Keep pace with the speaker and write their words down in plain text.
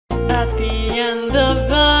At the end of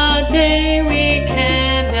the day we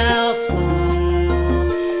can now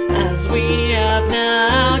smile, as we have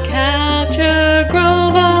now captured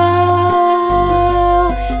Grovyle.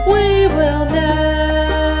 We will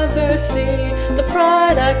never see the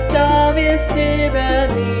product of his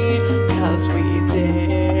tyranny, 'cause we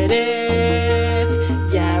did it,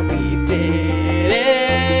 yeah we did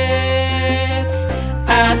it.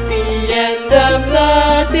 At the end of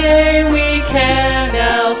the day we can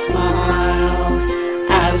now smile,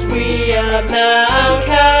 as we have now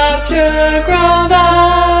captured Grovyle.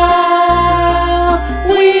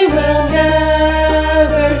 We will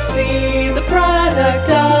never see the product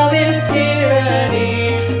of his tyranny,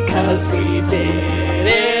 'cause we did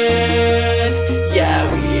it, yeah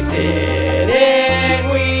we did it.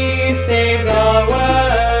 We saved our world.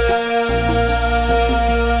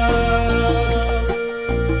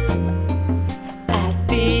 At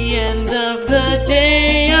the end of the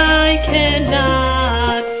day I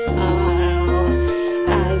cannot smile,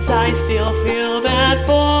 as I still feel bad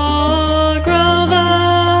for Grovyle.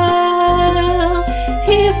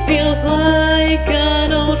 He feels like an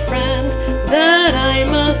old friend that I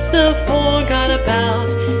must have forgot about.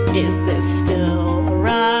 Is this still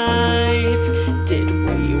right? Did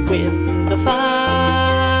we win the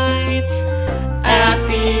fight? At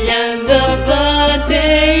the end of the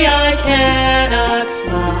day I cannot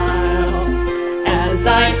smile, as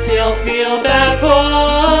I still feel bad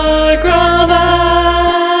for